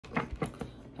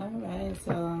Alright,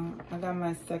 so I got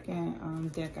my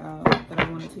second deck out that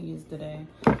I wanted to use today.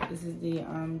 This is the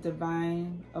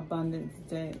Divine Abundance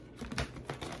deck,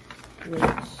 which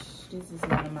this is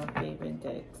one of my favorite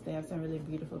decks. They have some really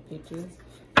beautiful pictures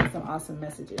and some awesome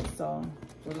messages. So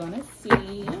we're gonna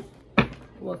see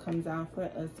what comes out for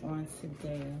us on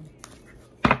today.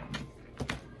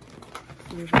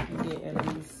 See if we can get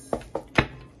at least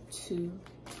 2.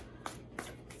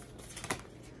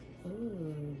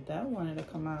 Ooh, that wanted to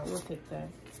come out. We'll pick that.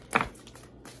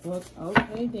 Well,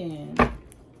 okay then.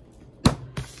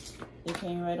 It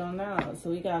came right on out. So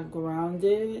we got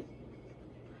grounded.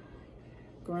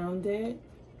 Grounded.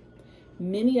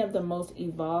 Many of the most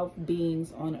evolved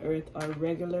beings on earth are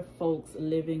regular folks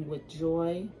living with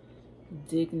joy,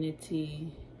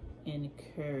 dignity, and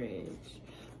courage.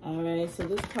 All right, so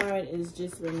this card is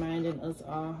just reminding us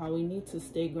all how we need to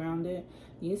stay grounded.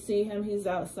 You see him, he's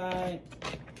outside.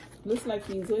 Looks like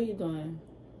he's, what are you doing?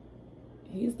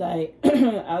 He's like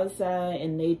outside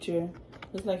in nature.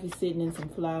 Looks like he's sitting in some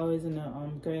flowers in the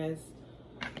grass.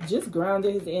 Just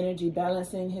grounding his energy,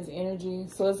 balancing his energy.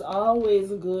 So it's always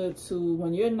good to,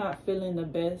 when you're not feeling the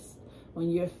best,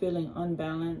 when you're feeling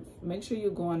unbalanced, make sure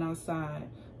you're going outside.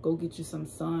 Go get you some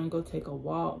sun, go take a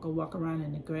walk, go walk around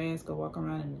in the grass, go walk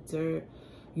around in the dirt.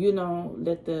 You know,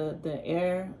 let the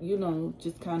air, you know,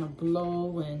 just kind of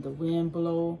blow and the wind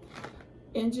blow.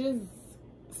 And just,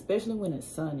 especially when it's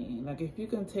sunny, like if you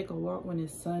can take a walk when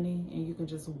it's sunny and you can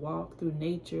just walk through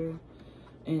nature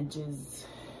and just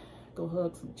go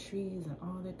hug some trees and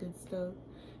all that good stuff,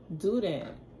 do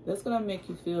that. That's going to make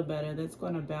you feel better. That's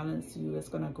going to balance you. That's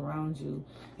going to ground you.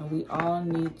 And we all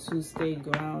need to stay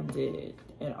grounded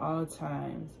at all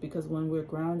times, because when we're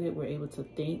grounded, we're able to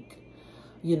think,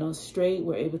 you know, straight.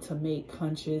 We're able to make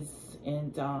conscious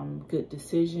and good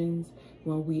decisions.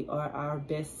 When we are our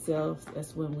best selves,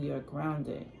 that's when we are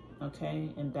grounded, okay,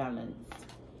 and balanced.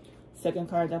 Second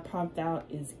card that popped out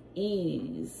is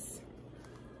ease.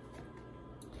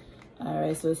 All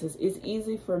right, so it says, it's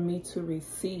easy for me to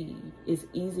receive. It's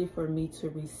easy for me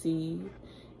to receive.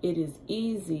 It is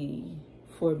easy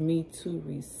for me to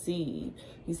receive.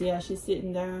 You see how she's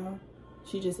sitting down?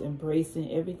 She's just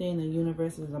embracing everything the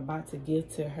universe is about to give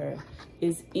to her.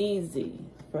 It's easy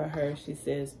for her, she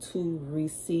says, to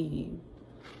receive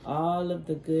all of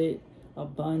the good,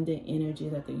 abundant energy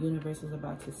that the universe is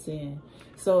about to send.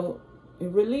 So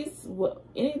release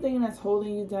anything that's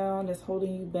holding you down, that's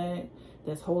holding you back,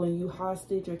 that's holding you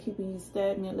hostage or keeping you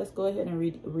stagnant. Let's go ahead and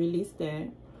release that.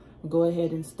 Go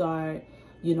ahead and start,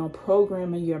 you know,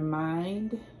 programming your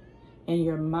mind and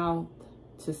your mouth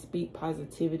to speak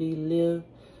positivity, live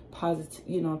positive,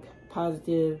 you know,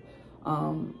 positive.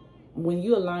 When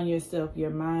you align yourself,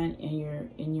 your mind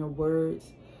and your words,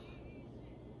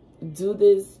 do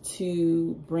this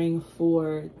to bring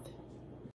forth